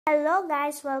Hello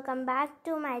guys, welcome back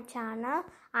to my channel.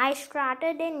 I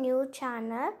started a new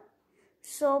channel,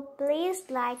 so please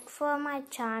like for my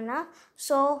channel.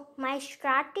 So my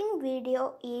starting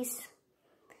video is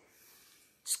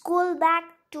school bag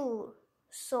tour.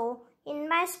 So in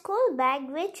my school bag,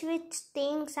 which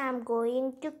things I'm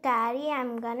going to carry,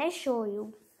 I'm gonna show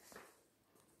you.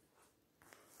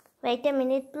 Wait a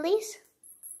minute please.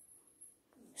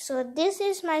 So this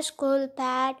is my school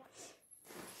bag.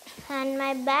 And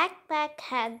my backpack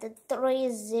had the 3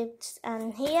 zips,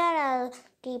 and here I'll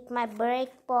keep my break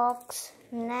box.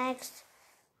 Next,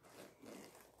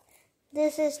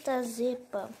 this is the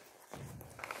zipper.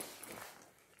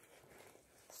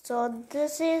 So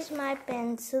this is my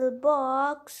pencil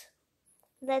box.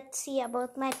 Let's see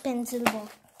about my pencil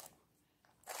box.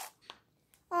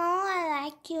 Oh, I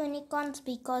like unicorns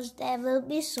because they will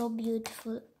be so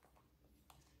beautiful.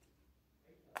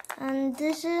 And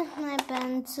this is my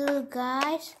pencil,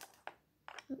 guys.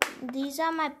 These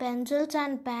are my pencils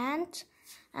and pens.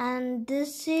 And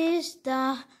this is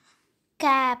the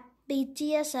cap,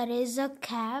 BTS eraser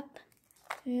cap.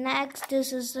 Next,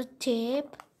 this is the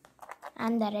tape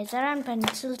and the eraser and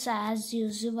pencils as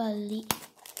usually.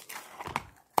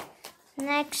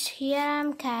 Next, here I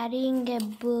am carrying a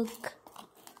book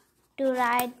to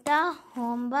write the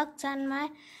homeworks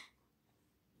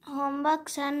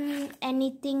and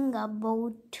anything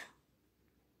about.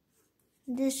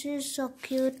 This is so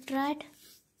cute, right?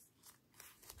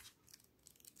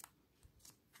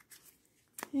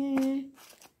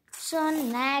 So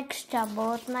next,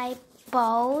 about my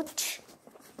pouch.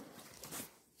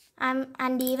 I'm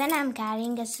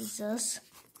carrying a scissors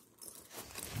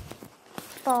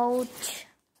pouch.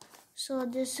 So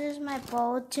this is my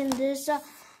pouch. In this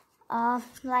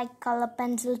like color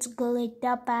pencils,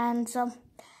 glitter pens,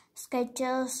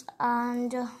 sketches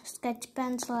and sketch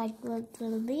pens like what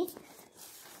will be.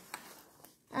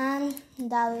 And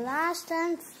the last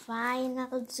and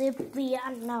final zip we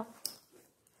are now.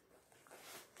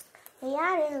 We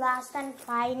are in last and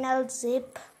final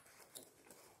zip.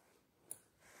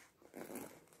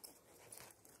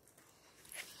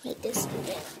 Wait a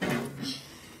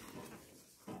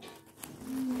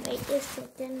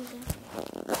second.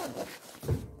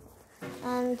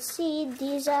 And see,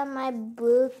 these are my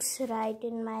books right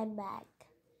in my bag.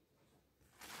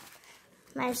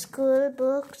 My school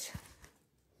books.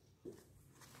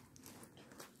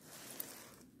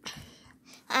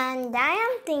 And I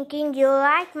am thinking you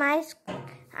like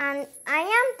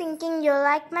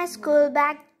my school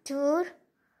bag tour.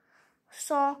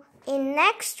 So in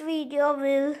next video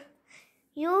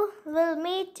you will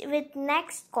meet with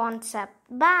next concept.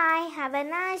 Bye. Have a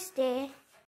nice day.